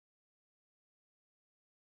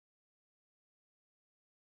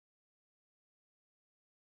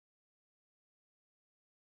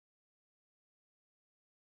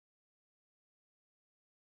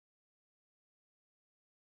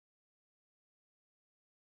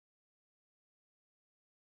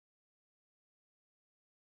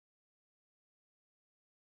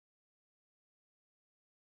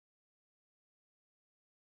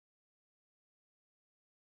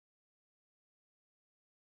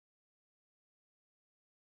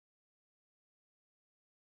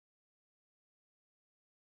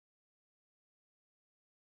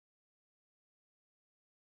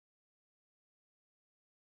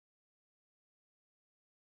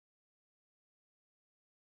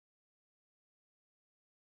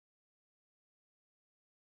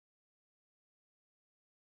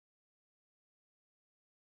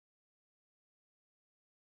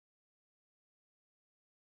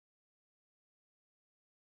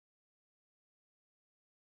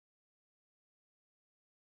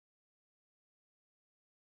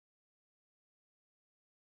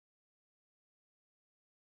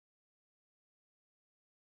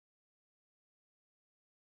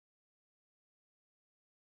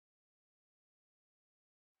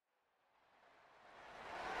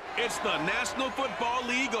It's the National Football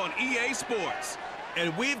League on EA Sports.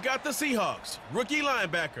 And we've got the Seahawks, rookie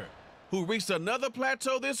linebacker, who reached another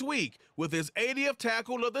plateau this week with his 80th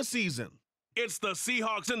tackle of the season. It's the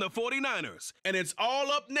Seahawks and the 49ers. And it's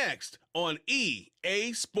all up next on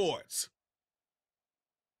EA Sports.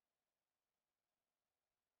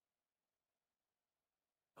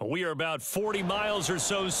 We are about 40 miles or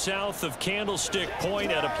so south of Candlestick Point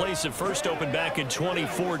at a place that first opened back in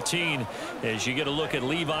 2014 as you get a look at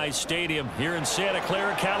Levi's Stadium here in Santa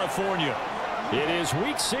Clara, California. It is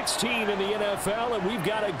Week 16 in the NFL, and we've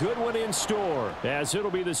got a good one in store, as it'll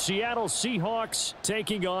be the Seattle Seahawks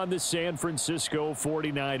taking on the San Francisco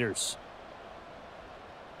 49ers.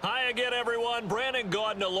 Hi again, everyone. Brandon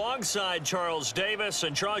Gaudin alongside Charles Davis.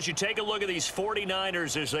 And, Charles, you take a look at these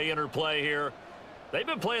 49ers as they enter play here. They've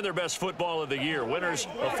been playing their best football of the year, winners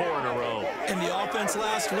of 4 in a row. And the offense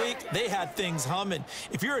last week, they had things humming.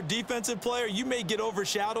 If you're a defensive player, you may get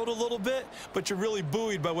overshadowed a little bit, but you're really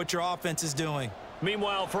buoyed by what your offense is doing.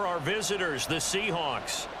 Meanwhile, for our visitors, the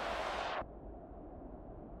Seahawks.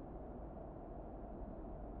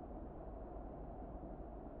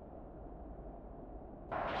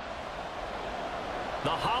 The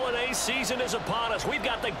holiday season is upon us. We've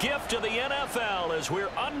got the gift of the NFL as we're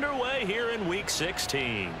underway here in Week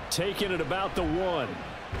 16. Taking it about the 1.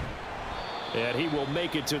 And he will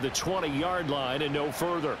make it to the 20-yard line and no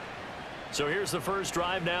further. So here's the first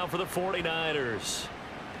drive now for the 49ers.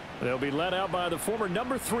 They'll be led out by the former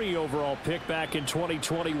number 3 overall pick back in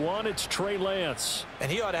 2021. It's Trey Lance.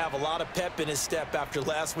 And he ought to have a lot of pep in his step after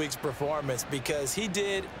last week's performance because he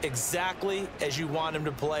did exactly as you want him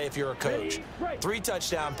to play if you're a coach. 3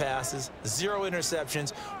 touchdown passes, 0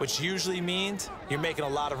 interceptions, which usually means you're making a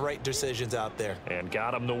lot of right decisions out there. And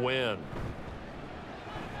got him the win.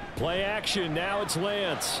 Play action. Now it's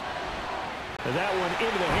Lance. And that one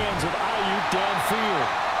into the hands of Ayuk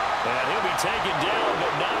downfield. And he'll be taken down,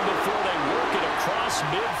 but not before they work it across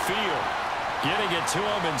midfield. Getting it to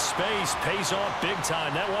him in space pays off big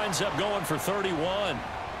time. That winds up going for 31.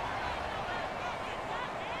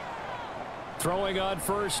 Throwing on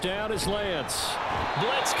first down is Lance.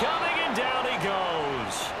 Blitz coming, and down he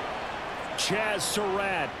goes. Chaz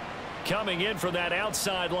Surratt coming in for that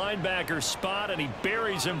outside linebacker spot, and he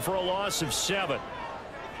buries him for a loss of 7.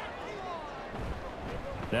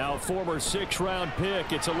 Now former 6th-round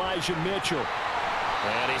pick, it's Elijah Mitchell.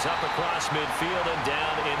 And he's up across midfield and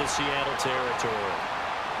down into Seattle territory.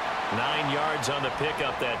 9 yards on the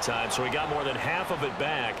pickup that time, so he got more than half of it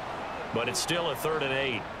back, but it's still a 3rd and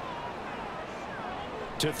 8.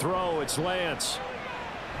 To throw, it's Lance.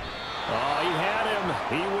 Oh, he had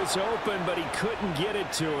him. He was open, but he couldn't get it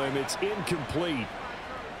to him. It's incomplete.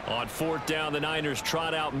 On 4th down, the Niners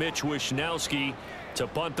trot out Mitch Wishnowski to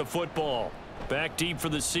punt the football. Back deep for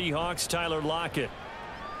the Seahawks, Tyler Lockett.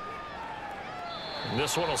 And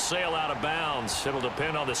this one will sail out of bounds. It'll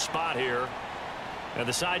depend on the spot here. And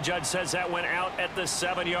the side judge says that went out at the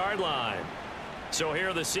 7-yard line. So here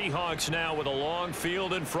are the Seahawks now with a long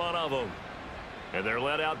field in front of them. And they're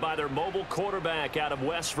led out by their mobile quarterback out of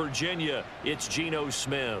West Virginia. It's Geno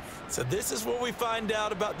Smith. So this is where we find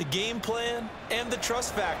out about the game plan and the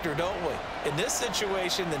trust factor, don't we? In this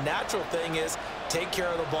situation, the natural thing is take care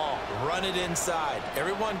of the ball. Run it inside.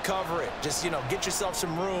 Everyone cover it. Just, get yourself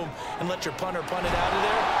some room and let your punter punt it out of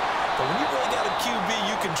there. But when you really got a QB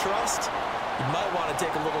you can trust, you might want to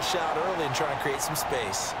take a little shot early and try and create some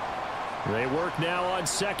space. They work now on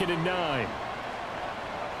 2nd and 9.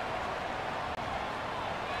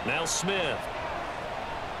 Now Smith.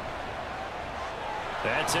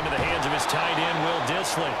 That's into the hands of his tight end, Will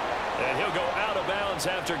Dissly. And he'll go out of bounds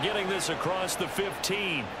after getting this across the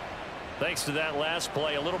 15. Thanks to that last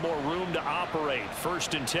play, a little more room to operate.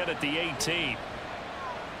 1st and 10 at the 18.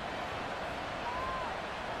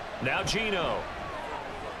 Now Geno.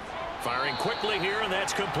 Firing quickly here, and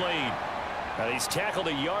that's complete. He's tackled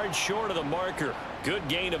a yard short of the marker. Good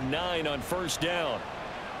gain of 9 on 1st down.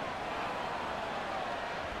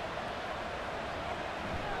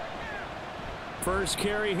 First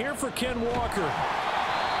carry here for Ken Walker.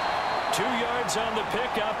 2 yards on the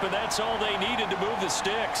pickup, and that's all they needed to move the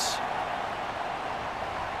sticks.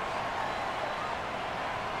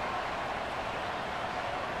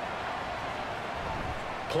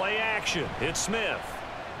 Play action. It's Smith.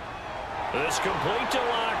 It's complete to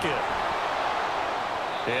Lockett.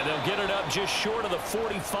 And they'll get it up just short of the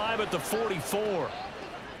 45 at the 44.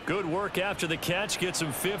 Good work after the catch. Gets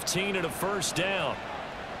him 15 and a 1st down.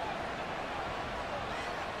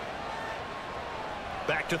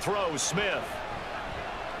 Back to throw, Smith.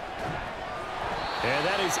 And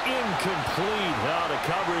that is incomplete. Oh, the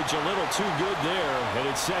coverage a little too good there, and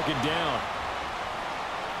it's 2nd down.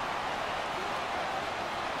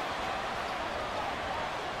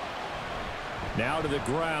 Now to the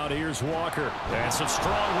ground. Here's Walker. And some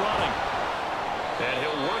strong running. And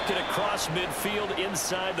he'll work it across midfield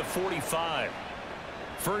inside the 45.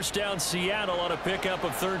 First down Seattle on a pickup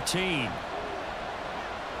of 13.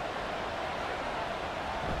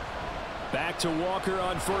 Back to Walker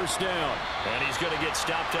on first down. And he's going to get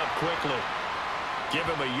stopped up quickly. Give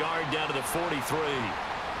him a yard down to the 43.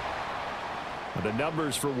 The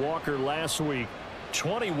numbers for Walker last week: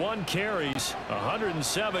 21 carries,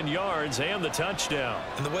 107 yards, and the touchdown.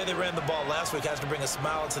 And the way they ran the ball last week has to bring a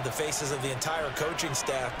smile to the faces of the entire coaching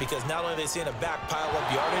staff, because not only are they seeing a back pile up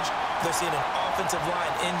yardage, they're seeing an offensive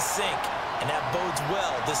line in sync, and that bodes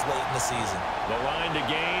well this late in the season. The line to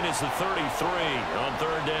gain is the 33 on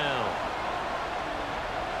third down.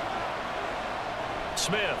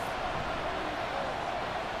 Smith.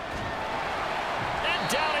 And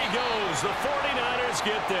down he goes. The 49ers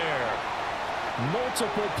get there.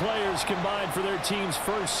 Multiple players combined for their team's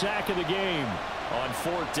first sack of the game. On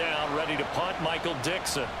fourth down, ready to punt, Michael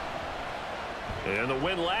Dixon. And the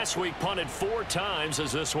win last week, punted 4 times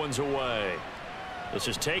as this one's away. This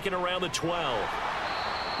is taken around the 12.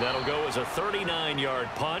 That'll go as a 39-yard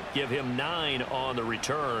punt, give him 9 on the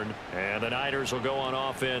return. And the Niners will go on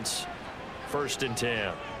offense, first and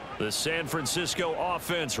 10. The San Francisco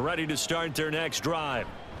offense ready to start their next drive.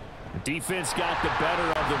 The defense got the better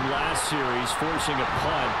of them last series, forcing a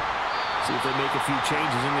punt. See if they make a few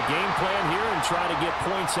changes in the game plan here and try to get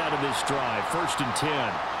points out of this drive. First and 10.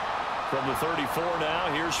 From the 34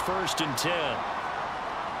 now, here's first and 10.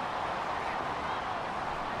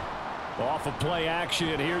 Off of play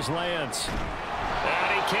action, here's Lance. And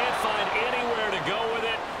he can't find anywhere to go with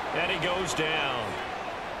it, and he goes down.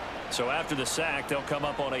 So after the sack, they'll come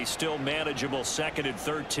up on a still manageable 2nd and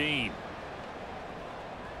 13.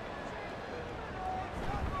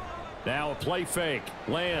 Now a play fake.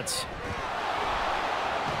 Lance.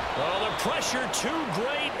 Oh, the pressure too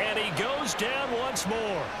great, and he goes down once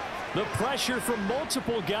more. The pressure from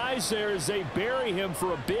multiple guys there as they bury him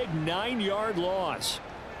for a big 9-yard loss.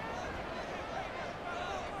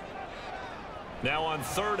 Now on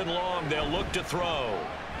 3rd and long, they'll look to throw.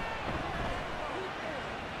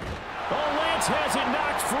 Oh, Lance has it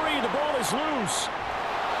knocked free. The ball is loose.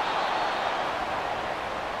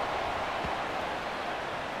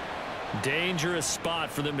 Dangerous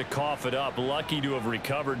spot for them to cough it up. Lucky to have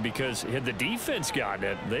recovered, because had the defense gotten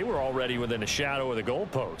it, they were already within a shadow of the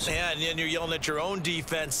goalpost. Yeah, and you're yelling at your own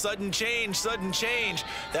defense. Sudden change, sudden change.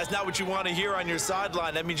 That's not what you want to hear on your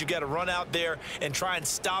sideline. That means you got to run out there and try and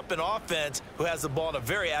stop an offense who has the ball in a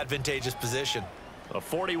very advantageous position. A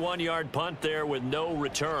 41-yard punt there with no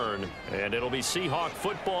return. And it'll be Seahawk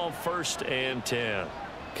football, 1st and 10.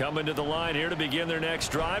 Coming to the line here to begin their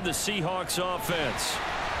next drive, the Seahawks offense.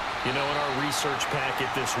 You know, in our research packet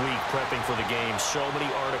this week, prepping for the game, so many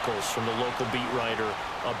articles from the local beat writer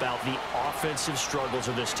about the offensive struggles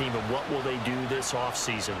of this team and what will they do this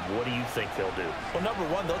offseason. What do you think they'll do? Well, number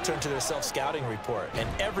one, they'll turn to their self-scouting report. And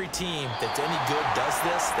every team that's any good does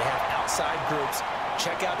this. They have outside groups,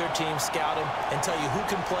 check out their team, scout them, and tell you who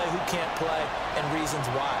can play, who can't play, and reasons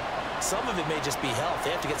why. Some of it may just be health.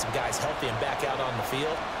 They have to get some guys healthy and back out on the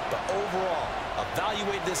field. But overall,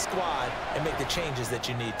 evaluate this squad and make the changes that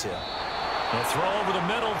you need to. The throw over the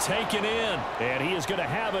middle taken in. And he is going to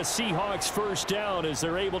have a Seahawks first down as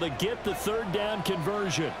they're able to get the 3rd down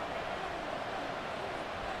conversion.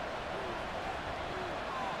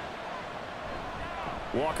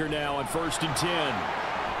 Walker now on 1st and 10.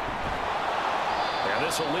 And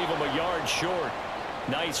this will leave him a yard short.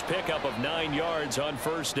 Nice pickup of 9 yards on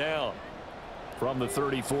first down. From the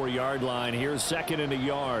 34-yard line, here's 2nd and a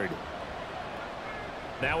yard.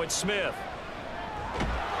 Now it's Smith.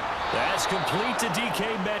 That's complete to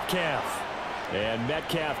DK Metcalf. And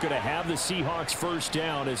Metcalf going to have the Seahawks first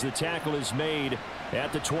down as the tackle is made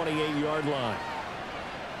at the 28-yard line.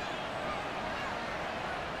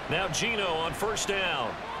 Now Geno on first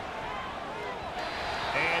down.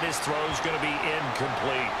 And his throw's going to be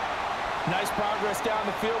incomplete. Nice progress down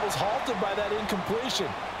the field, was halted by that incompletion.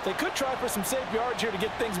 They could try for some safe yards here to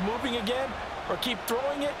get things moving again, or keep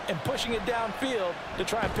throwing it and pushing it downfield to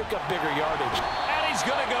try and pick up bigger yardage. And he's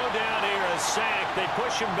going to go down here, a sack. They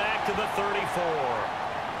push him back to the 34.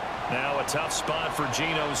 Now a tough spot for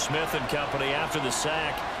Geno Smith and company after the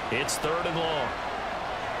sack. It's 3rd and long.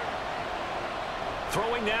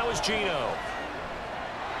 Throwing now is Geno.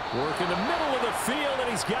 Work in the middle of the field, and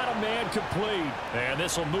he's got a man complete. And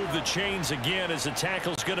this will move the chains again as the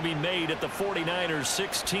tackle's going to be made at the 49ers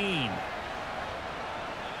 16.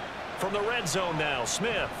 From the red zone now,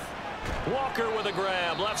 Smith. Walker with a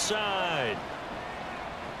grab, left side.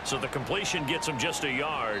 So the completion gets him just a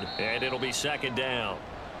yard, and it'll be 2nd down.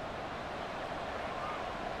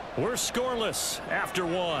 We're scoreless after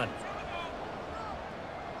one.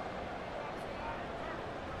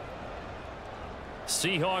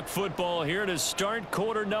 Seahawk football here to start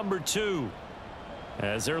quarter number 2.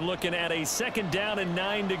 As they're looking at a 2nd down and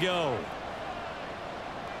 9 to go.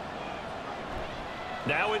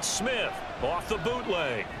 Now it's Smith off the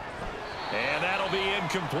bootleg. And that'll be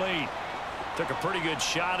incomplete. Took a pretty good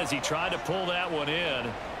shot as he tried to pull that one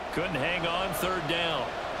in. Couldn't hang on 3rd down.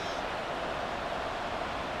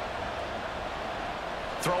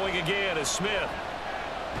 Throwing again is Smith.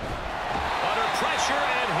 Under pressure,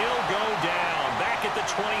 and he'll go down. Back at the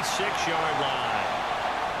 26-yard line.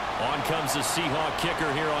 On comes the Seahawk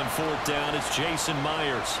kicker here on 4th down. It's Jason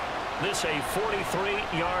Myers. This a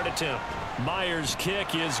 43-yard attempt. Myers'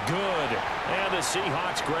 kick is good. And the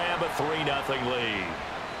Seahawks grab a 3-0 lead.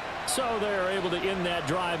 So they're able to end that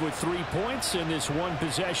drive with 3 points in this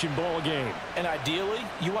one-possession ball game. And ideally,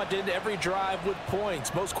 you want to end every drive with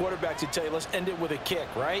points. Most quarterbacks would tell you, let's end it with a kick,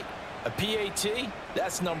 right? A PAT,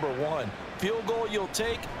 that's number 1. Field goal you'll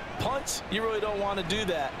take. Punts, you really don't want to do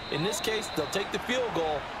that. In this case, they'll take the field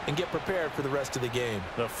goal and get prepared for the rest of the game.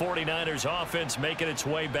 The 49ers offense making its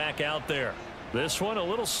way back out there. This one a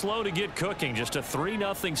little slow to get cooking. Just a 3-0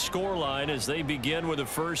 scoreline as they begin with a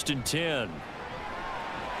 1st and 10.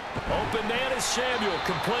 Open man is Samuel,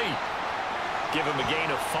 complete. Give him a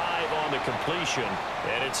gain of 5 on the completion,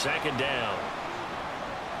 and it's 2nd down.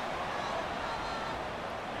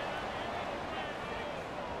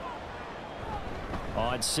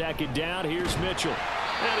 On 2nd down, here's Mitchell.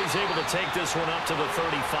 And he's able to take this one up to the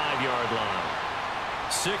 35-yard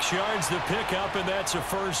line. 6 yards the pickup, and that's a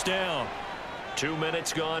 1st down. 2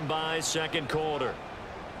 minutes gone by, 2nd quarter.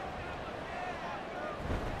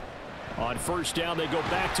 On 1st down, they go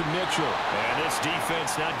back to Mitchell. And this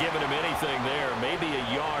defense not giving him anything there. Maybe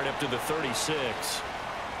a yard up to the 36.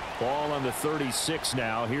 Ball on the 36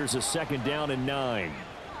 now. Here's a 2nd down and 9.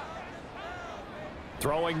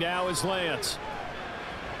 Throwing now is Lance.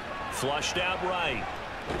 Flushed out right.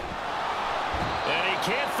 And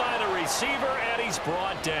he can't find a receiver, and he's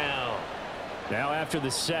brought down. Now after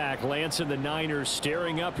the sack, Lance and the Niners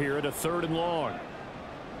staring up here at a 3rd and long.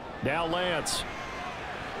 Now Lance.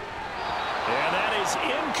 And that is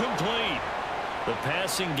incomplete. The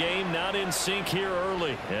passing game not in sync here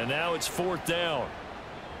early. And now it's 4th down.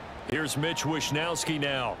 Here's Mitch Wishnowski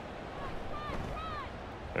now.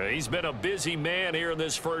 He's been a busy man here in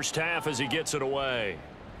this 1st half as he gets it away.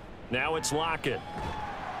 Now it's Lockett.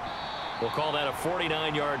 We'll call that a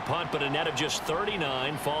 49-yard punt, but a net of just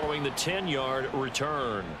 39 following the 10-yard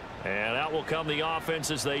return. And out will come the offense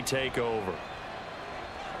as they take over.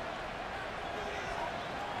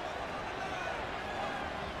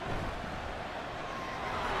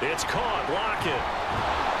 It's caught. Lockett.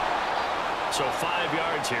 So 5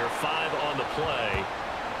 yards here, 5 on the play.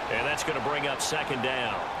 And that's going to bring up 2nd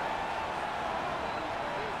down.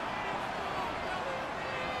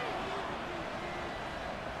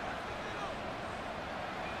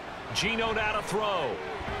 Geno now to throw.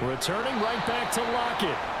 Returning right back to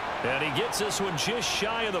Lockett. And he gets this one just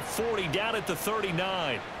shy of the 40, down at the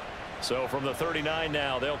 39. So from the 39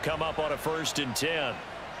 now, they'll come up on a 1st and 10.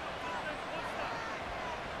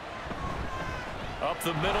 Up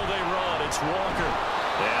the middle they run. It's Walker.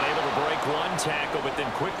 And able to break one tackle, but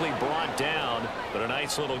then quickly brought down. But a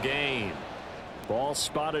nice little gain. Ball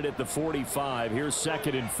spotted at the 45. Here's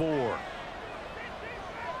 2nd and 4.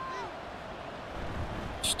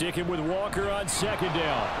 Sticking with Walker on 2nd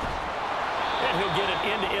down. And he'll get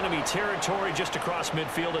it into enemy territory just across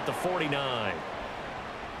midfield at the 49.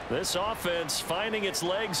 This offense finding its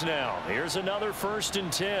legs now. Here's another 1st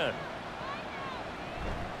and 10.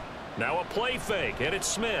 Now a play fake, and it's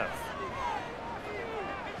Smith.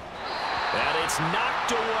 And it's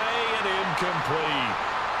knocked away and incomplete.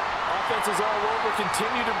 Offenses all over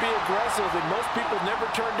continue to be aggressive, and most people never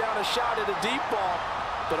turn down a shot at a deep ball.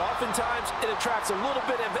 But oftentimes it attracts a little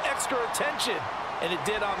bit of extra attention, and it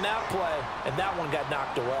did on that play, and that one got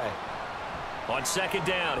knocked away. On 2nd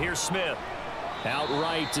down, here's Smith.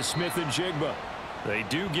 Outright to Smith and Jigba. They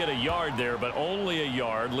do get a yard there, but only a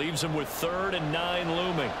yard. Leaves them with 3rd and 9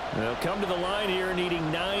 looming. They'll come to the line here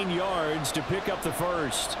needing 9 yards to pick up the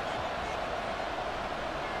 1st.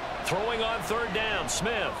 Throwing on 3rd down,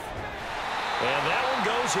 Smith. And that one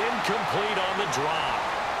goes incomplete on the drop.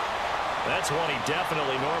 That's one he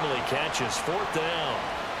definitely normally catches. 4th down.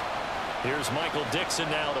 Here's Michael Dixon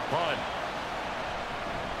now to punt.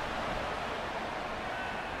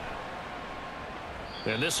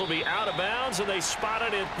 And this will be out of bounds, and they spot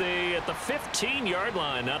it at the 15-yard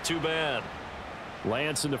line. Not too bad.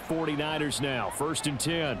 Lance and the 49ers now. 1st and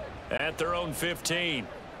 10 at their own 15.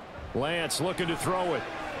 Lance looking to throw it.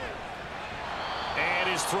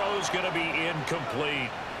 his throw's going to be incomplete.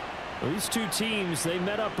 These two teams, they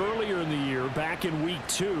met up earlier in the year, back in week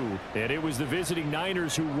 2, and it was the visiting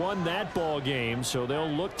Niners who won that ball game, so they'll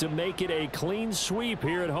look to make it a clean sweep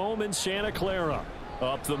here at home in Santa Clara.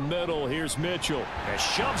 Up the middle, here's Mitchell. And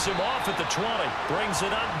shoves him off at the 20. Brings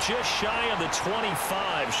it up just shy of the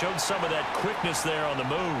 25. Showed some of that quickness there on the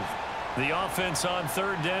move. The offense on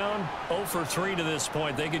third down, 0 for 3 to this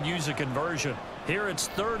point. They could use a conversion. Here it's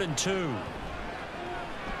 3rd and 2.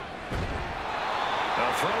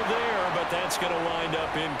 A throw there, but that's going to wind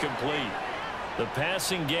up incomplete. The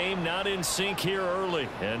passing game not in sync here early,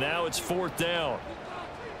 and now it's 4th down.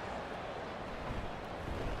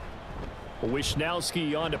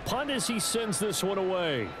 Wisnowski on to punt as he sends this one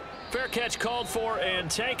away. Fair catch called for and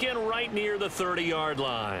taken right near the 30-yard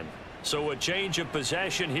line. So a change of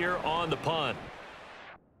possession here on the punt.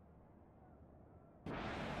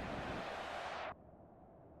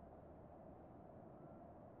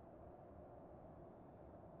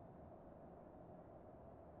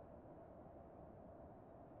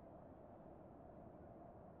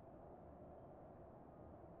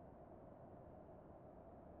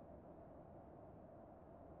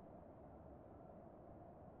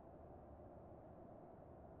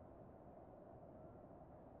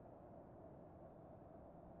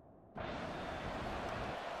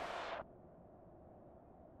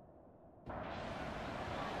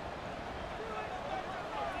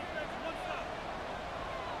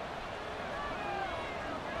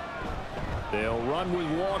 They'll run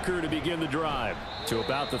with Walker to begin the drive to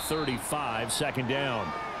about the 35, 2nd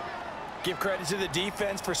down. Give credit to the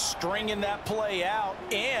defense for stringing that play out,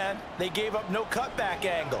 and they gave up no cutback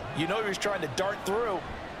angle. You know he was trying to dart through.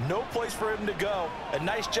 No place for him to go. A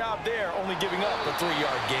nice job there, only giving up a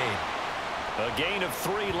 3-yard gain. A gain of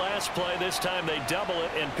 3 last play. This time they double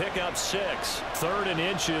it and pick up 6. 3rd and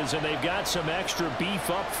inches, and they've got some extra beef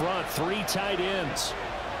up front. 3 tight ends.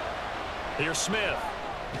 Here's Smith.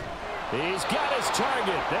 He's got his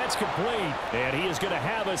target. That's complete. And he is going to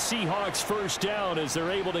have a Seahawks 1st down as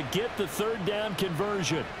they're able to get the 3rd down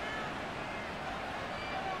conversion.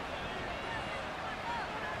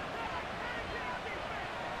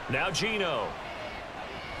 Now Geno.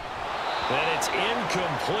 And it's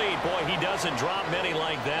incomplete. Boy, he doesn't drop many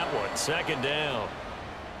like that one. 2nd down.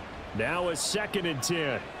 Now a 2nd and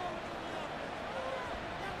 10.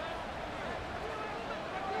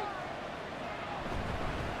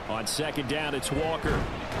 On 2nd down, it's Walker.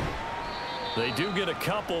 They do get a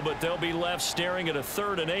couple, but they'll be left staring at a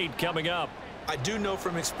 3rd and 8 coming up. I do know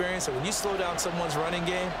from experience that when you slow down someone's running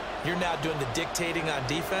game, you're now doing the dictating on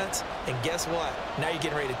defense. And guess what? Now you're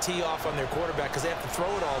getting ready to tee off on their quarterback because they have to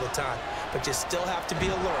throw it all the time. But you still have to be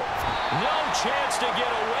alert. No chance to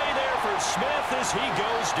get away there for Smith as he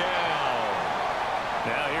goes down.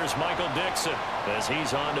 Now here's Michael Dixon as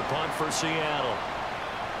he's on to punt for Seattle.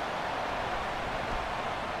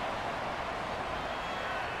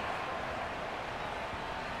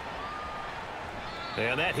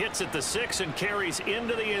 And that hits at the 6 and carries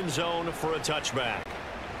into the end zone for a touchback.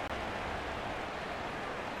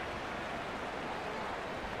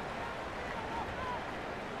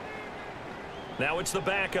 Now it's the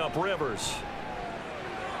backup, Rivers.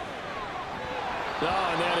 Oh,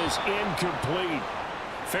 and that is incomplete.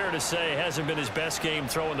 Fair to say, hasn't been his best game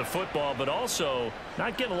throwing the football, but also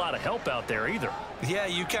not getting a lot of help out there either. Yeah,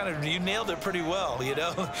 you nailed it pretty well, you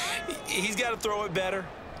know. He's got to throw it better.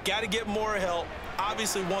 Got to get more help.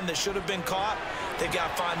 Obviously one that should have been caught. They've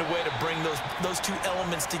got to find a way to bring those two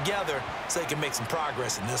elements together so they can make some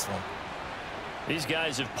progress in this one. These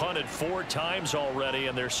guys have punted 4 times already,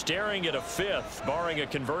 and they're staring at a 5th, barring a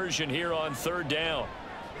conversion here on 3rd down.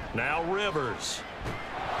 Now Rivers.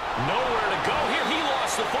 Nowhere to go here. He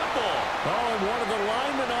lost the football. Oh, and one of the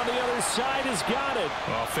linemen on the other side has got it.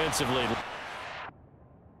 Offensively.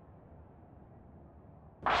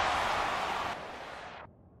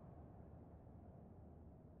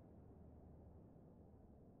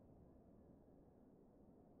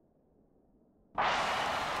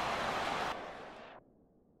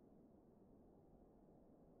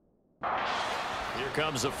 Here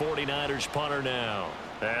comes the 49ers punter now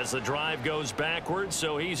as the drive goes backwards,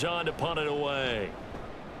 so he's on to punt it away.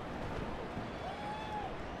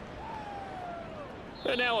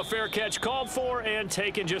 And now a fair catch called for and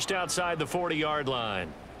taken just outside the 40-yard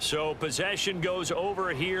line. So possession goes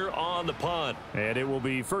over here on the punt. And it will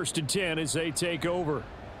be 1st and 10 as they take over.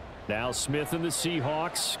 Now Smith and the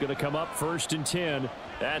Seahawks going to come up 1st and 10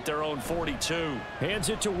 at their own 42. Hands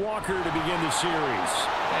it to Walker to begin the series.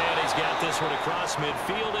 And he's got this one across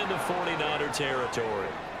midfield into 49er territory.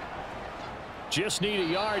 Just need a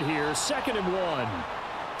yard here. 2nd and 1.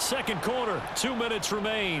 Second quarter, 2 minutes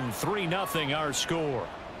remain. 3-0 our score.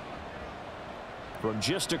 From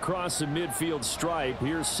just across the midfield stripe,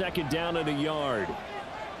 here's second down and a yard.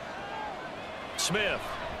 Smith.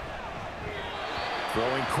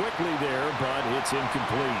 Throwing quickly there, but it's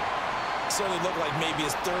incomplete. Certainly looked like maybe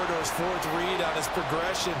his third or his fourth read on his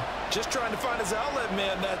progression. Just trying to find his outlet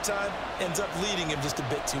man that time. Ends up leading him just a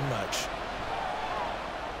bit too much.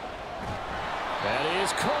 That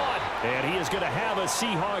is caught. And he is going to have a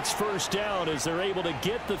Seahawks first down as they're able to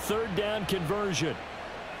get the third down conversion.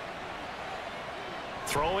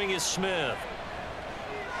 Throwing is Smith.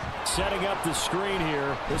 Setting up the screen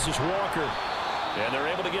here. This is Walker. And they're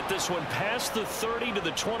able to get this one past the 30 to the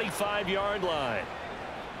 25-yard line.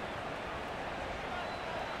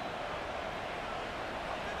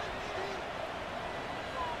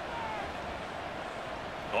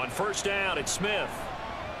 On first down, it's Smith.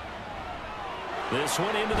 This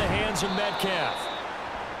one into the hands of Metcalf.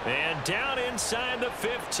 And down inside the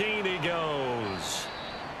 15 he goes.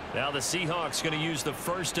 Now the Seahawks going to use the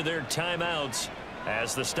first of their timeouts,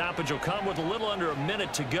 as the stoppage will come with a little under a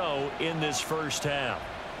minute to go in this first half.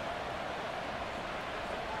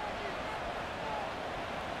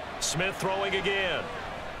 Smith throwing again.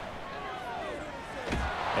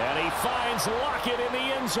 And he finds Lockett in the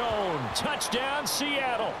end zone. Touchdown,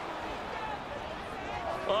 Seattle.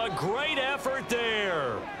 A great effort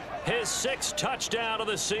there. His sixth touchdown of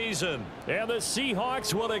the season. And the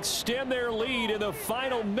Seahawks will extend their lead in the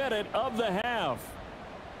final minute of the half.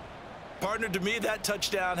 Partner, to me, that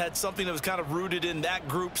touchdown had something that was kind of rooted in that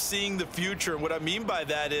group seeing the future. And what I mean by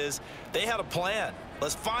that is they had a plan.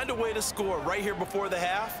 Let's find a way to score right here before the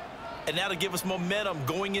half. And that'll give us momentum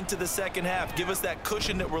going into the second half. Give us that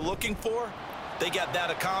cushion that we're looking for. They got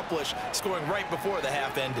that accomplished, scoring right before the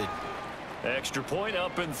half ended. Extra point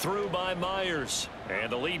up and through by Myers.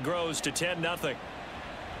 And the lead grows to 10-0.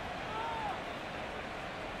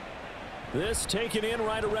 This taken in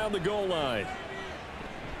right around the goal line.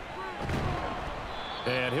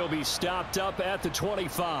 And he'll be stopped up at the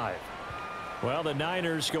 25. Well, the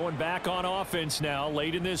Niners going back on offense now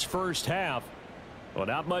late in this first half. Well,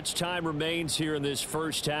 not much time remains here in this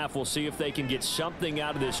first half. We'll see if they can get something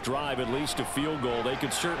out of this drive, at least a field goal. They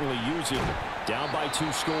could certainly use it. Down by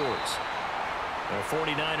 2 scores. The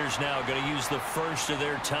 49ers now going to use the first of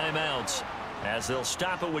their timeouts, as they'll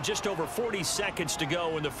stop it with just over 40 seconds to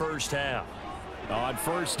go in the first half. On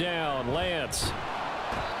first down, Lance.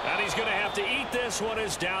 And he's going to have to eat this one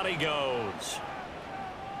as down he goes.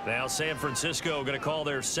 Now San Francisco going to call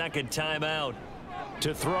their second timeout.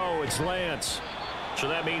 To throw, it's Lance. So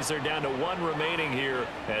that means they're down to 1 remaining here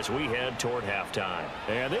as we head toward halftime.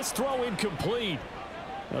 And this throw incomplete.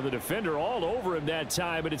 Now the defender all over him that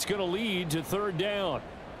time, but it's going to lead to third down.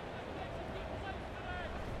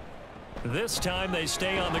 This time they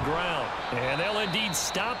stay on the ground. And they'll indeed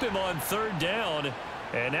stop him on third down.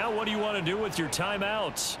 And now what do you want to do with your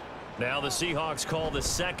timeouts? Now the Seahawks call the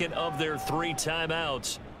second of their 3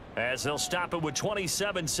 timeouts, as they'll stop it with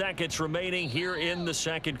 27 seconds remaining here in the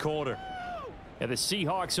second quarter. And the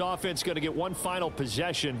Seahawks offense going to get one final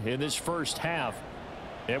possession in this first half.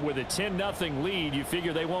 And with a 10-0 lead, you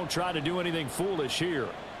figure they won't try to do anything foolish here.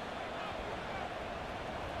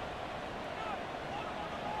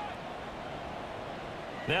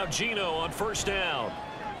 Now Geno on first down.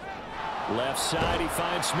 Left side, he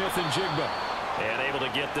finds Smith and Jigba. And able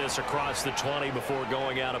to get this across the 20 before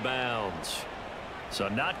going out of bounds. So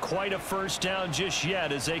not quite a first down just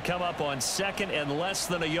yet as they come up on second and less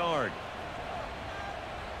than a yard.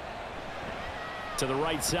 To the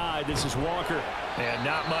right side, this is Walker. And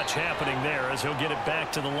not much happening there as he'll get it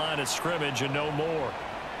back to the line of scrimmage and no more.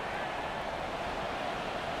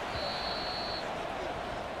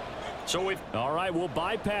 So all right, we'll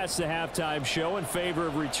bypass the halftime show in favor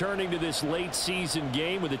of returning to this late season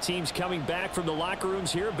game with the teams coming back from the locker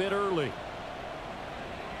rooms here a bit early.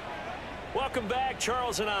 Welcome back.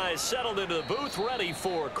 Charles and I settled into the booth ready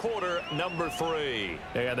for quarter number 3.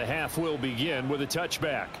 And the half will begin with a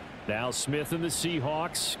touchback. Now Smith and the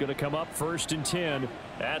Seahawks going to come up first and 10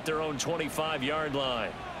 at their own 25-yard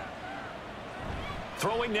line.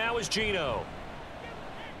 Throwing now is Geno.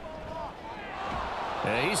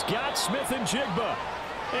 And he's got Smith and Jigba.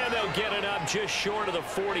 And they'll get it up just short of the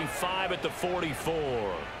 45 at the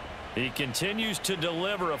 44. He continues to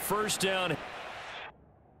deliver a first down.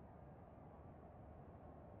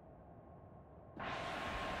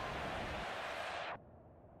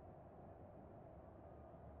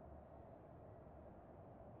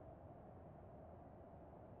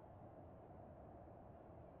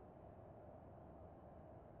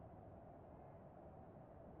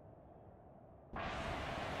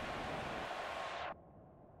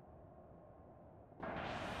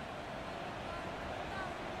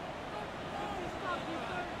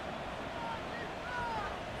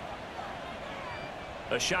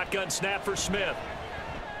 A shotgun snap for Smith.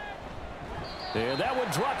 And that one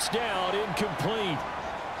drops down, incomplete.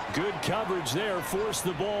 Good coverage there, forced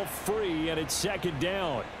the ball free, and it's second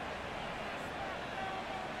down.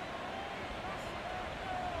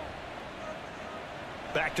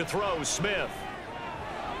 Back to throw, Smith.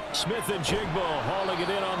 Smith and Jigba hauling it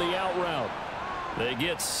in on the out route. They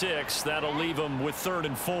get 6. That'll leave them with 3rd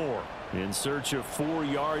and 4. In search of 4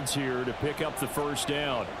 yards here to pick up the first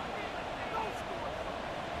down.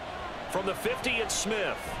 From the 50, it's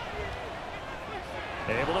Smith.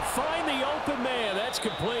 Able to find the open man. That's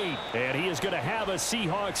complete. And he is going to have a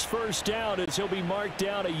Seahawks first down as he'll be marked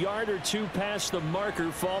down a yard or 2 past the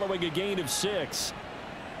marker following a gain of 6.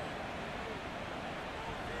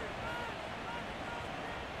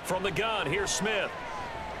 From the gun, here's Smith.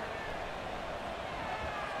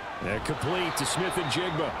 And complete to Smith and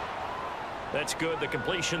Jigba. That's good. The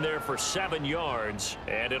completion there for 7 yards,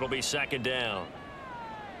 and it'll be second down.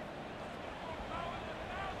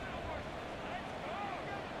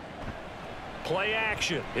 Play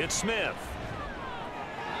action. It's Smith.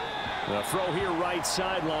 The throw here right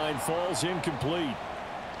sideline falls incomplete.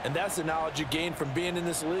 And that's the knowledge you gain from being in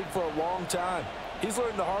this league for a long time. He's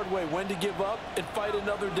learned the hard way when to give up and fight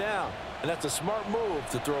another down. And that's a smart move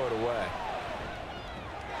to throw it away.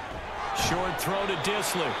 Short throw to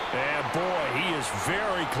Disley. And boy, he is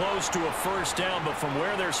very close to a first down, but from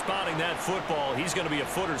where they're spotting that football, he's going to be a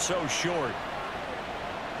foot or so short.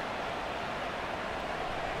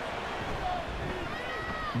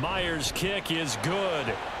 Myers' kick is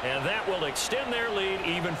good, and that will extend their lead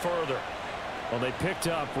even further. Well, they picked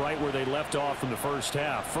up right where they left off in the first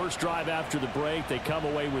half. First drive after the break, they come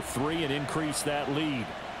away with 3 and increase that lead.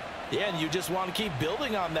 Yeah, and you just want to keep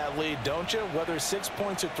building on that lead, don't you? Whether 6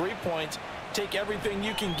 points or 3 points, take everything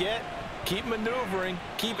you can get, keep maneuvering,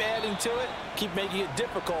 keep adding to it, keep making it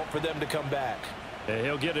difficult for them to come back. And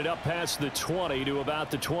he'll get it up past the 20 to about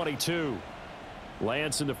the 22.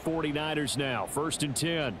 Lance and the 49ers now, 1st and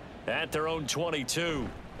 10. At their own 22.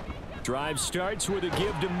 Drive starts with a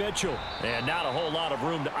give to Mitchell. And not a whole lot of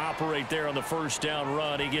room to operate there on the first down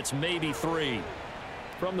run. He gets maybe 3.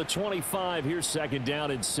 From the 25, here's second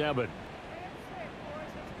down and 7.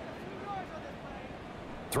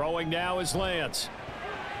 Throwing now is Lance.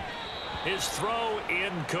 His throw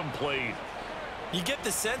incomplete. You get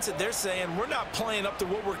the sense that they're saying we're not playing up to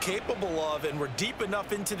what we're capable of, and we're deep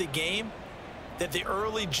enough into the game that the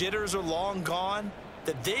early jitters are long gone,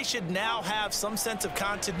 that they should now have some sense of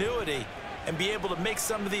continuity and be able to make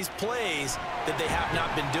some of these plays that they have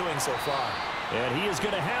not been doing so far. And he is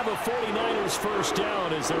going to have a 49ers first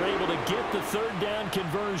down as they're able to get the 3rd down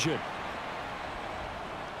conversion.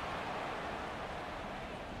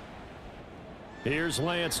 Here's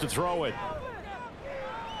Lance to throw it.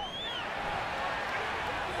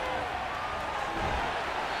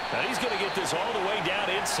 And he's going to get this all the way down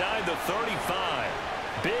inside the 35.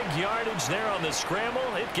 Big yardage there on the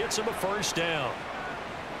scramble. It gets him a first down.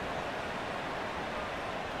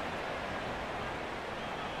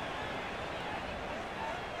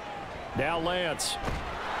 Now Lance.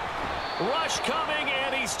 Rush coming,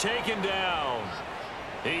 and he's taken down.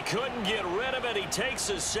 He couldn't get rid of it. He takes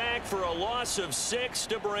a sack for a loss of 6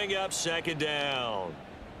 to bring up second down.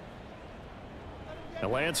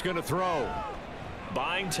 And Lance going to throw.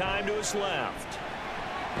 Buying time to his left.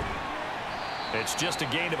 It's just a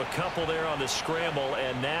gain of a couple there on the scramble,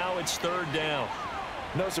 and now it's 3rd down.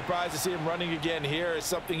 No surprise to see him running again here. It's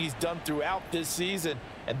something he's done throughout this season,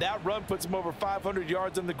 and that run puts him over 500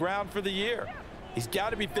 yards on the ground for the year. He's got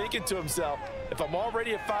to be thinking to himself, if I'm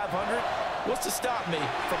already at 500, what's to stop me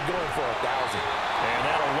from going for 1,000? And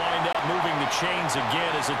that'll wind up moving the chains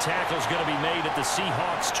again as the tackle's going to be made at the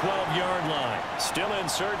Seahawks' 12-yard line. Still in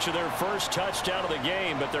search of their first touchdown of the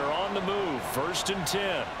game, but they're on the move. 1st and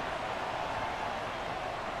 10.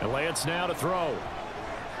 And Lance now to throw.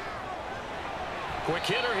 Quick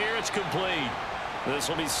hitter here. It's complete. This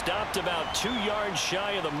will be stopped about 2 yards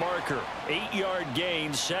shy of the marker. 8-yard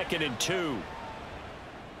gain, 2nd and 2.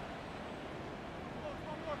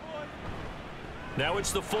 Now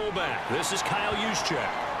it's the fullback. This is Kyle Juszczyk.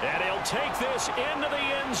 And he'll take this into the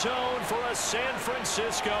end zone for a San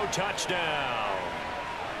Francisco touchdown.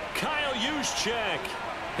 Kyle Juszczyk.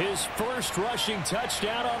 His first rushing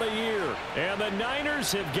touchdown on the year. And the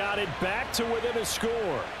Niners have got it back to within a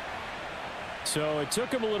score. So it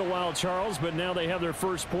took them a little while, Charles, but now they have their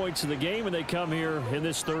first points of the game, and they come here in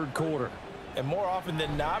this 3rd quarter. And more often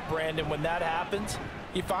than not, Brandon, when that happens,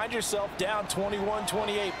 you find yourself down 21,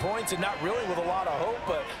 28 points and not really with a lot of hope,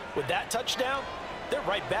 but with that touchdown, they're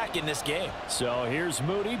right back in this game. So here's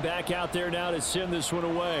Moody back out there now to send this one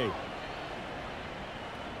away.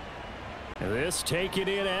 This taken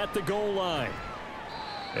in at the goal line.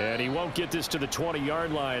 And he won't get this to the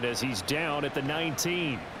 20-yard line as he's down at the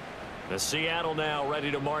 19. The Seattle now ready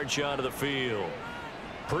to march onto the field.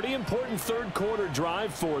 Pretty important third-quarter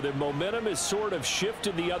drive for them. Momentum has sort of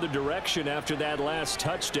shifted the other direction after that last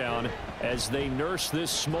touchdown as they nurse this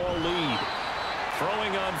small lead.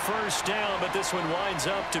 Throwing on first down, but this one winds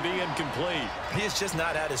up to be incomplete. He has just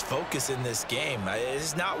not had his focus in this game.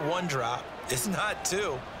 It's not one drop. It's not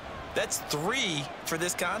two. That's 3 for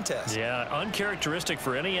this contest. Yeah, uncharacteristic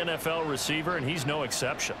for any NFL receiver, and he's no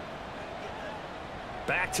exception.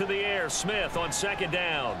 Back to the air. Smith on second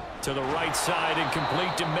down. To the right side and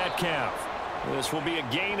complete to Metcalf. This will be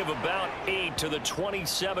a gain of about 8 to the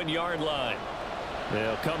 27-yard line.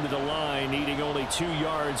 They'll come to the line needing only 2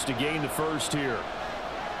 yards to gain the first here.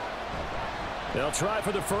 They'll try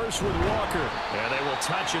for the first with Walker. And they will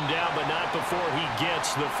touch him down, but not before he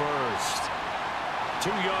gets the first. 2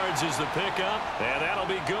 yards is the pickup, and that'll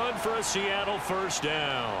be good for a Seattle first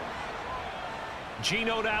down.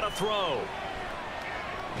 Geno now to throw.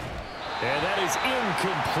 And that is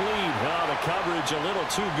incomplete. Oh, the coverage a little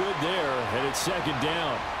too good there, and it's second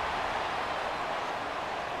down.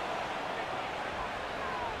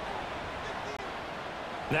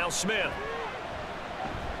 Now Smith.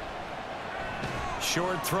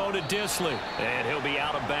 Short throw to Disley, and he'll be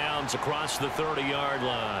out of bounds across the 30-yard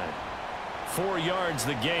line. 4 yards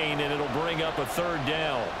the gain, and it'll bring up a third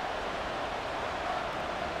down.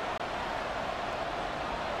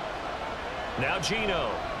 Now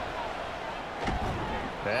Geno.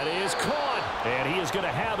 That is caught, and he is going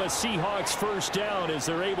to have a Seahawks first down as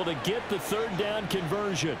they're able to get the third down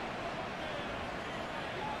conversion.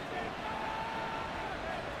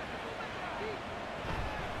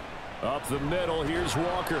 Up the middle, here's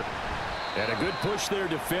Walker. And a good push there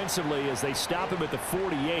defensively as they stop him at the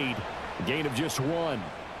 48. A gain of just 1.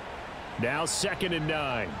 Now 2nd and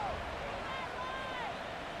 9.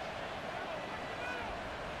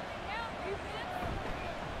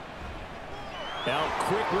 Out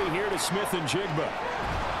quickly here to Smith and Jigba.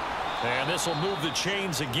 And this will move the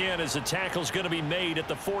chains again as the tackle's going to be made at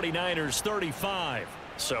the 49ers 35.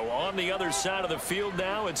 So on the other side of the field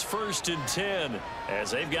now, it's 1st and 10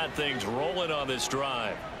 as they've got things rolling on this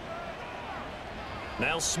drive.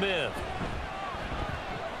 Now Smith.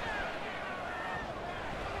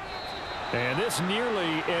 And this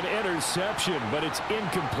nearly an interception, but it's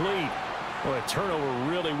incomplete. Well, a turnover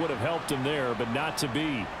really would have helped him there, but not to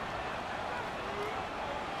be.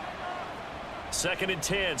 2nd and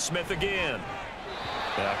 10, Smith again.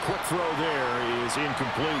 A quick throw there is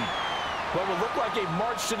incomplete. What would look like a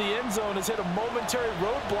march to the end zone has hit a momentary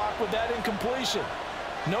roadblock with that incompletion.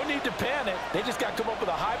 No need to panic. They just got to come up with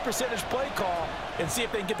a high percentage play call and see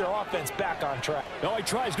if they can get their offense back on track. Oh, he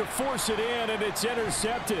tries to force it in, and it's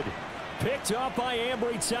intercepted. Picked up by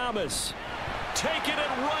Ambry Thomas. Taking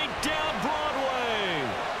it right down Broadway.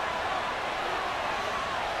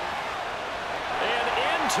 And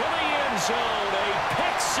into the end zone. A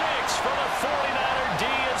pick 6 for the 49er D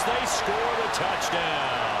as they score the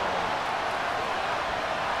touchdown.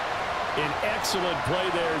 An excellent play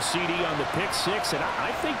there, CD, on the pick 6. And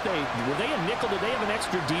I think were they a nickel? Did they have an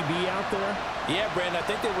extra DB out there? Yeah, Brandon, I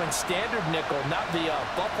think they went standard nickel, not the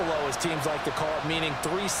Buffalo, as teams like to call it, meaning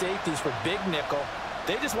 3 safeties for big nickel.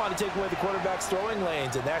 They just wanted to take away the quarterback's throwing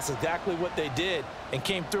lanes, and that's exactly what they did and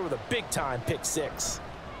came through with a big-time pick 6.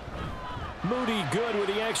 Moody good with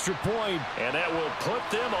the extra point. And that will put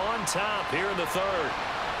them on top here in the third.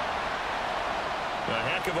 A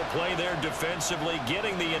heck of a play there defensively,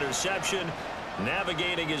 getting the interception,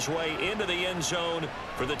 navigating his way into the end zone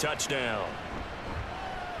for the touchdown.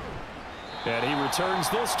 And he returns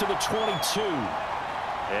this to the 22.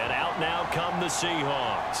 And out now come the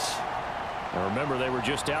Seahawks. Now remember, they were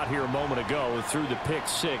just out here a moment ago through the pick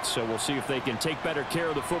 6, so we'll see if they can take better care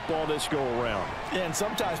of the football this go-around. Yeah, and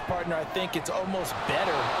sometimes, partner, I think it's almost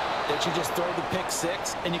better that you just throw the pick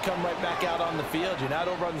 6 and you come right back out on the field. You're not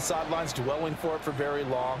over on the sidelines dwelling for it for very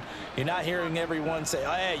long. You're not hearing everyone say,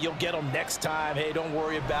 oh, hey, you'll get them next time. Hey, don't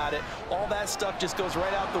worry about it. All that stuff just goes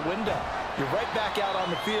right out the window. You're right back out on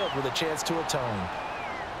the field with a chance to atone.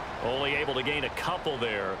 Only able to gain a couple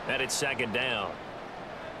there, and it's 2nd down.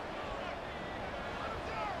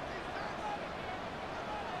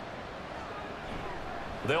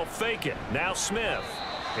 They'll fake it. Now Smith.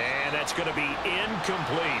 And that's going to be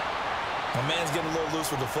incomplete. My man's getting a little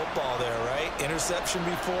loose with the football there, right? Interception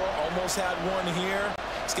before, almost had one here.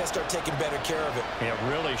 He's got to start taking better care of it. It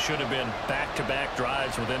really should have been back-to-back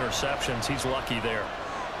drives with interceptions. He's lucky there.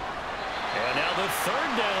 And now the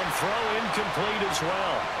 3rd down throw incomplete as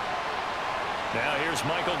well. Now here's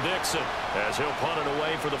Michael Dixon as he'll punt it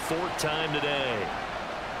away for the 4th time today.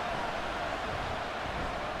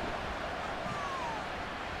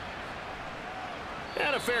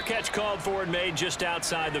 And a fair catch called for and made just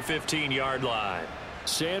outside the 15-yard line.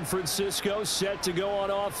 San Francisco set to go on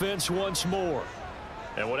offense once more.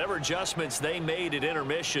 And whatever adjustments they made at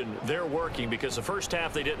intermission, they're working, because the first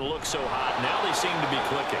half they didn't look so hot. Now they seem to be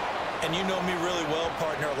clicking. And you know me really well,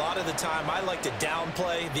 partner. A lot of the time I like to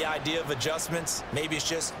downplay the idea of adjustments. Maybe it's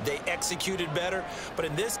just they executed better. But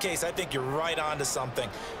in this case, I think you're right on to something.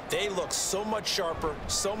 They look so much sharper,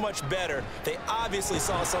 so much better. They obviously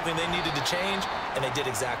saw something they needed to change, and they did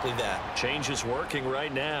exactly that. Change is working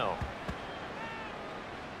right now.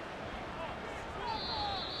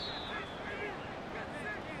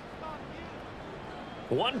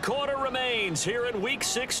 One quarter remains here in Week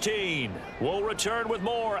 16. We'll return with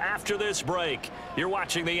more after this break. You're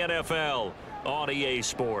watching the NFL on EA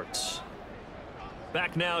Sports.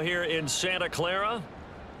 Back now here in Santa Clara.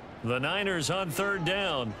 The Niners on 3rd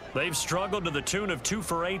down. They've struggled to the tune of 2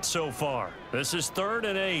 for 8 so far. This is 3rd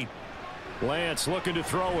and 8. Lance looking to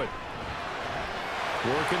throw it.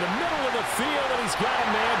 Work in the middle of the field, and he's got a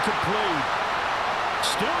man complete.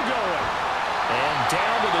 Still going. And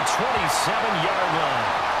down to the 27-yard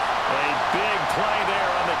line. A big play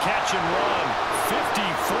there on the catch and run.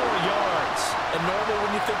 54 yards. And normal,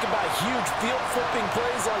 when you think about huge field-flipping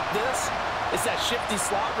plays like this, it's that shifty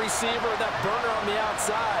slot receiver, that burner on the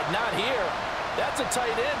outside. Not here. That's a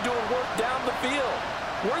tight end doing work down the field.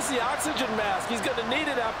 Where's the oxygen mask? He's going to need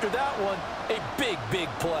it after that one. A big, big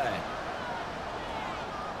play.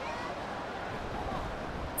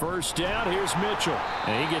 First down, here's Mitchell.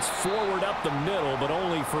 And he gets forward up the middle, but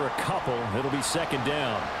only for a couple. It'll be 2nd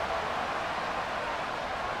down.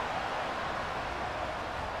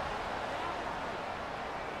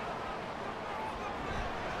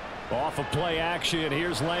 Off of play action,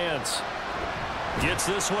 here's Lance. Gets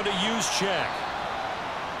this one to Juszczyk.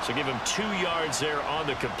 So give him 2 yards there on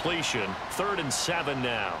the completion. 3rd and 7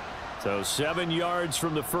 now. So 7 yards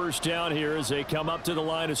from the first down here as they come up to the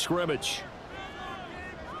line of scrimmage.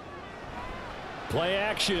 Play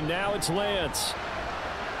action, now it's Lance.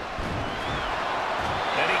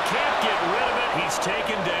 And he can't get rid of it. He's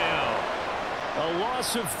taken down. A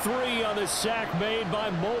loss of 3 on the sack made by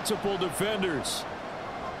multiple defenders.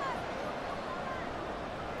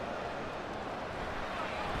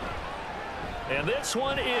 And this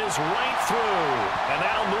one is right through. And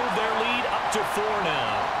that'll move their lead up to 4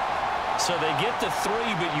 now. So they get to 3,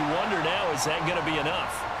 but you wonder now, is that going to be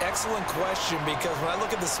enough? Excellent question, because when I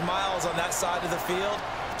look at the smiles on that side of the field,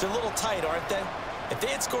 they're a little tight, aren't they? If they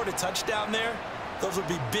had scored a touchdown there, those would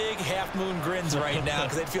be big half-moon grins right now,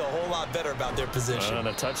 because they'd feel a whole lot better about their position. And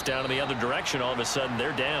a touchdown in the other direction, all of a sudden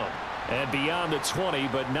they're down. And beyond the 20,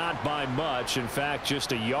 but not by much. In fact,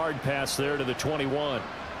 just a yard pass there to the 21.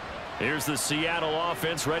 Here's the Seattle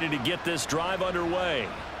offense ready to get this drive underway.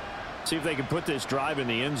 See if they can put this drive in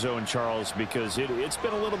the end zone, Charles, because it's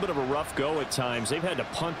been a little bit of a rough go at times. They've had to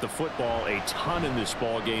punt the football a ton in this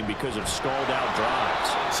ball game because of stalled-out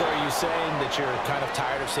drives. So are you saying that you're kind of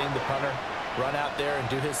tired of seeing the punter run out there and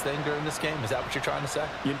do his thing during this game? Is that what you're trying to say?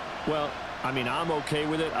 Well, I mean, I'm okay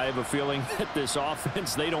with it. I have a feeling that this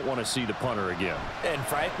offense, they don't want to see the punter again. And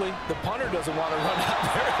frankly, the punter doesn't want to run out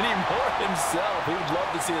there anymore himself. He would love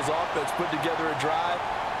to see his offense put together a drive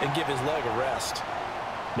and give his leg a rest.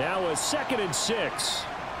 Now a 2nd and 6.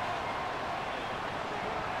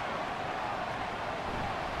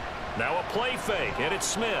 Now a play fake, and it's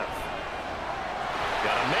Smith.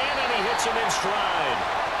 Got a man, and he hits him in stride.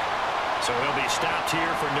 So he'll be stopped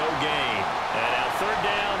here for no gain. And now 3rd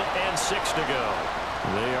down and 6 to go.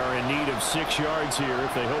 They are in need of 6 yards here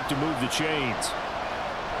if they hope to move the chains.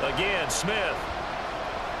 Again, Smith.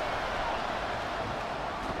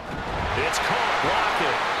 It's caught, block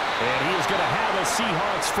it. And he is going to have a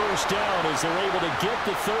Seahawks first down as they're able to get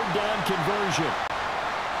the 3rd down conversion.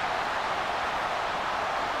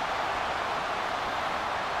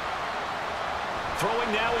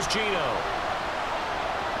 Throwing now is Geno.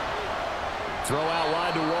 Throw out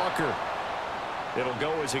wide to Walker. It'll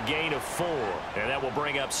go as a gain of 4, and that will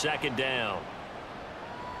bring up 2nd down.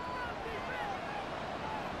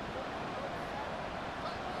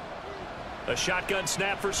 A shotgun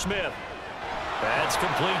snap for Smith. That's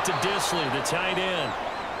complete to Disley, the tight end.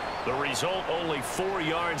 The result, only 4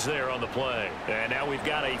 yards there on the play. And now we've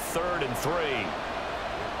got a 3rd and 3.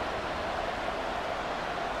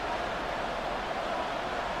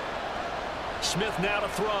 Smith now to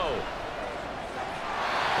throw.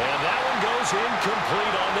 And that one goes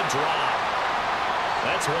incomplete on the drop.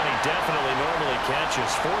 That's one he definitely normally catches.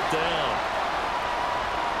 4th down.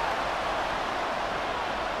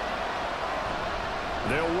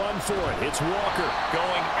 They'll run for it. It's Walker.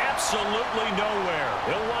 Going absolutely nowhere.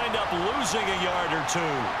 He'll wind up losing a yard or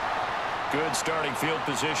two. Good starting field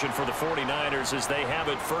position for the 49ers as they have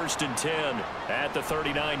it 1st and 10 at the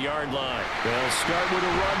 39-yard line. They'll start with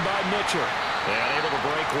a run by Mitchell. And able to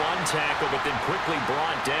break one tackle, but then quickly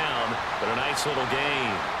brought down. But a nice little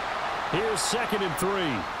gain. Here's 2nd and 3.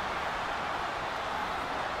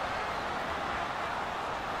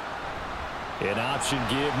 An option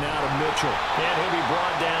give now to Mitchell. And he'll be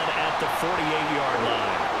brought down at the 48-yard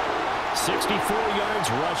line. 64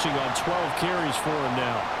 yards rushing on 12 carries for him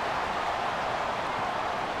now.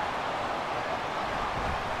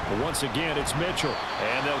 Once again, it's Mitchell.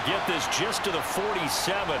 And they'll get this just to the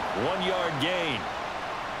 47. 1-yard gain.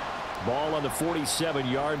 Ball on the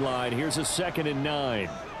 47-yard line. Here's a 2nd and 9.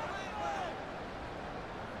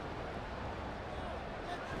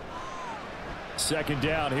 Second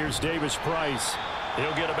down. Here's Davis Price.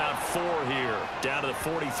 He'll get about 4 here. Down to the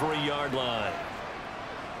 43-yard line.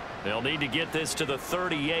 They'll need to get this to the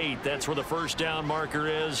 38. That's where the first down marker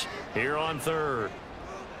is here on 3rd.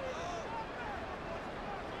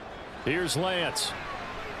 Here's Lance.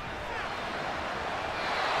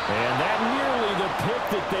 And that nearly the pick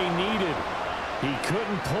that they needed. He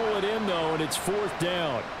couldn't pull it in, though, and it's 4th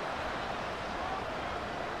down.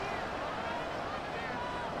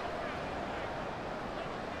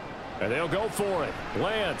 And they'll go for it.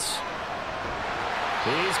 Lance.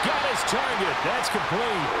 He's got his target. That's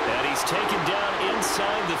complete. And he's taken down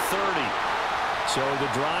inside the 30. So the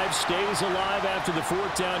drive stays alive after the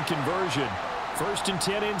 4th down conversion. 1st and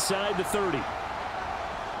 10 inside the 30.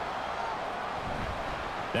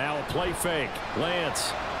 Now a play fake. Lance.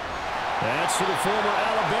 That's to the former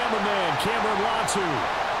Alabama man, Cameron Latu.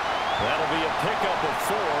 That'll be a pickup of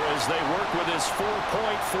 4 as they work with his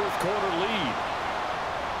 4-point 4th quarter lead.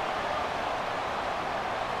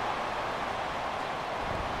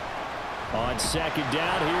 On 2nd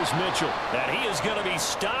down, here's Mitchell. And he is going to be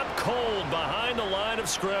stopped cold behind the line of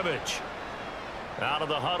scrimmage. Out of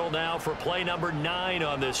the huddle now for play number 9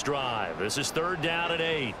 on this drive. This is 3rd down and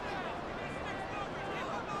 8.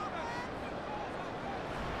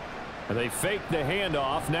 And they fake the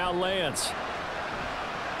handoff. Now Lance.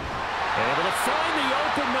 Able to find the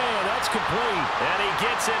open man. That's complete. And he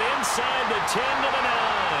gets it inside the 10 to the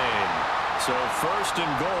 9. So 1st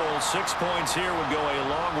and goal. 6 points here would go a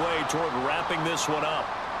long way toward wrapping this one up.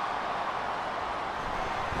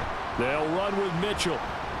 They'll run with Mitchell.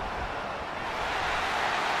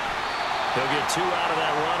 He'll get 2 out of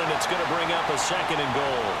that run, and it's going to bring up a 2nd and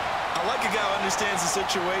goal. I like a guy who understands the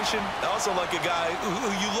situation. I also like a guy who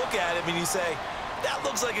you look at him and you say, that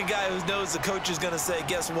looks like a guy who knows the coach is going to say,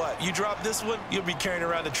 guess what? You drop this one, you'll be carrying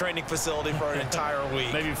around the training facility for an entire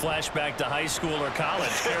week. Maybe flashback to high school or college,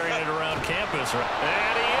 carrying it around campus.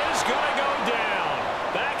 And he is going to go down.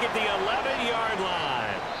 Back at the 11-yard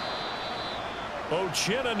line.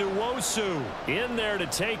 Uchenna Nwosu in there to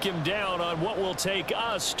take him down on what will take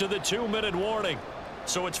us to the 2-minute warning.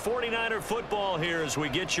 So it's 49er football here as we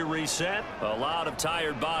get you reset. A lot of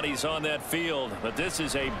tired bodies on that field, but this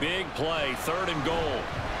is a big play, 3rd and goal.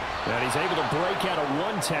 And he's able to break out of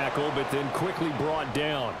 1 tackle, but then quickly brought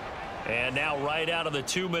down. And now right out of the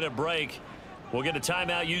 2-minute break, we'll get a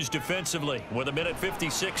timeout used defensively with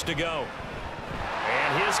 1:56 to go.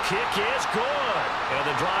 And his kick is good. And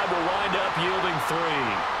the drive will wind up yielding 3.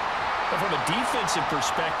 But from a defensive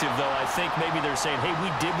perspective, though, I think maybe they're saying, hey,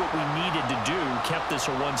 we did what we needed to do, kept this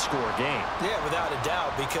a 1-score game. Yeah, without a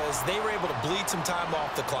doubt, because they were able to bleed some time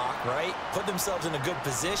off the clock, right? Put themselves in a good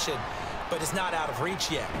position, but it's not out of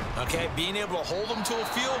reach yet, okay? Being able to hold them to a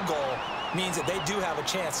field goal means that they do have a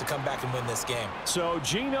chance to come back and win this game. So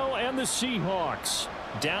Geno and the Seahawks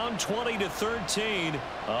down 20-13,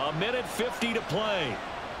 1:50 to play.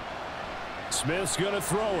 Smith's going to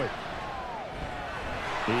throw it.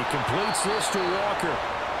 He completes this to Walker.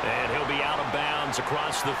 And he'll be out of bounds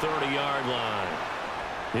across the 30-yard line.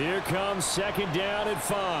 Here comes 2nd down and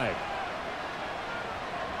 5.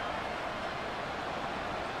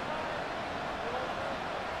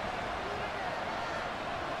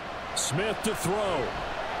 Smith to throw.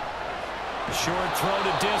 Short throw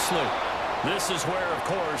to Disley. This is where, of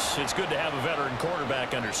course, it's good to have a veteran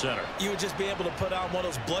quarterback under center. You would just be able to put on one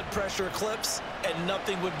of those blood pressure clips, and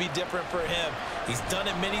nothing would be different for him. He's done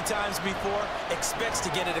it many times before, expects to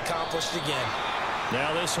get it accomplished again.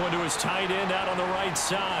 Now this one to his tight end out on the right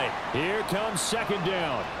side. Here comes 2nd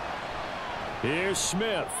down. Here's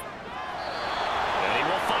Smith. And he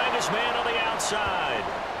will find his man on the outside.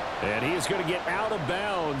 And he is going to get out of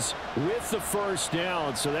bounds with the 1st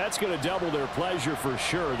down, so that's going to double their pleasure for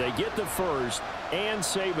sure. They get the 1st and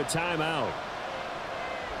save a timeout.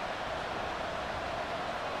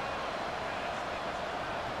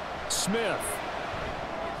 Smith.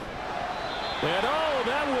 And oh,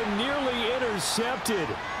 that one nearly intercepted.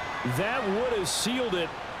 That would have sealed it.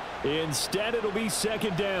 Instead, it'll be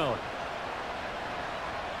second down.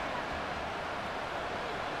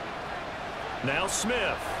 Now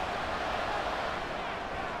Smith.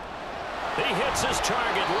 He hits his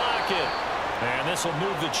target, Lockett. And this will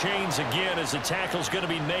move the chains again as the tackle's going to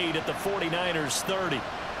be made at the 49ers 30.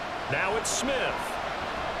 Now it's Smith.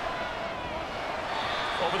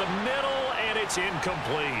 Over the middle, and it's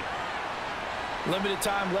incomplete. Limited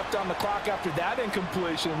time left on the clock after that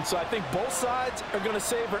incompletion, so I think both sides are going to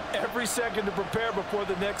savor every second to prepare before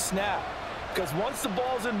the next snap. Because once the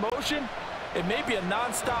ball's in motion, it may be a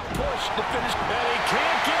non-stop push to finish. And he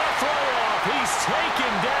can't get a throw off. He's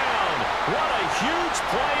taken down. What a huge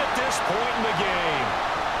play at this point in the game.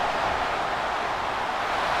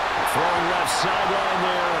 Throwing left sideline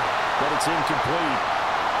there, but it's incomplete.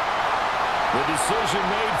 The decision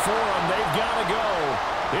made for them. They've got to go.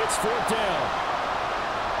 It's fourth down.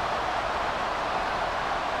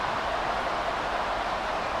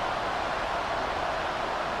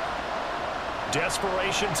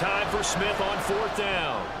 Desperation time for Smith on fourth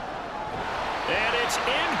down. And it's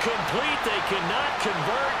incomplete. They cannot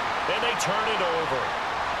convert, and they turn it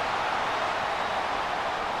over.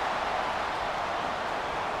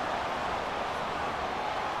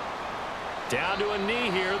 Down to a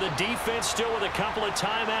knee here. The defense still with a couple of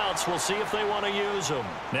timeouts. We'll see if they want to use them.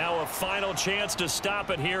 Now a final chance to stop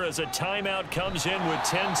it here as a timeout comes in with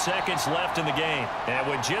 10 seconds left in the game. And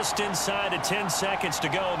with just inside of 10 seconds to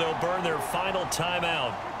go, they'll burn their final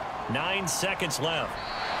timeout. 9 seconds left.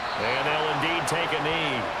 And they'll indeed take a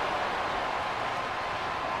knee.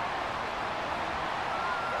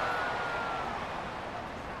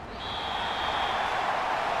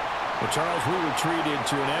 Well, Charles, we were treated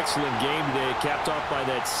to an excellent game today, capped off by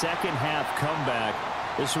that second half comeback.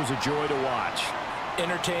 This was a joy to watch.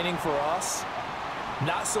 Entertaining for us,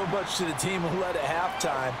 not so much to the team who led at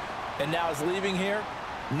halftime and now is leaving here,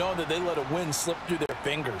 knowing that they let a win slip through their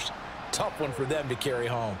fingers. Tough one for them to carry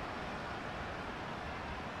home.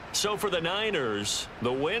 So for the Niners,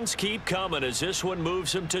 the wins keep coming as this one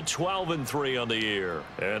moves them to 12-3 on the year.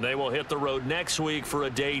 And they will hit the road next week for a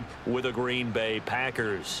date with the Green Bay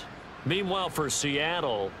Packers. Meanwhile, for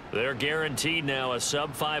Seattle, they're guaranteed now a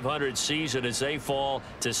sub-500 season as they fall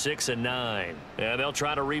to 6-9. And they'll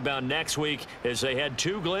try to rebound next week as they head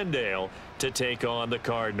to Glendale to take on the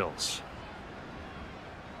Cardinals.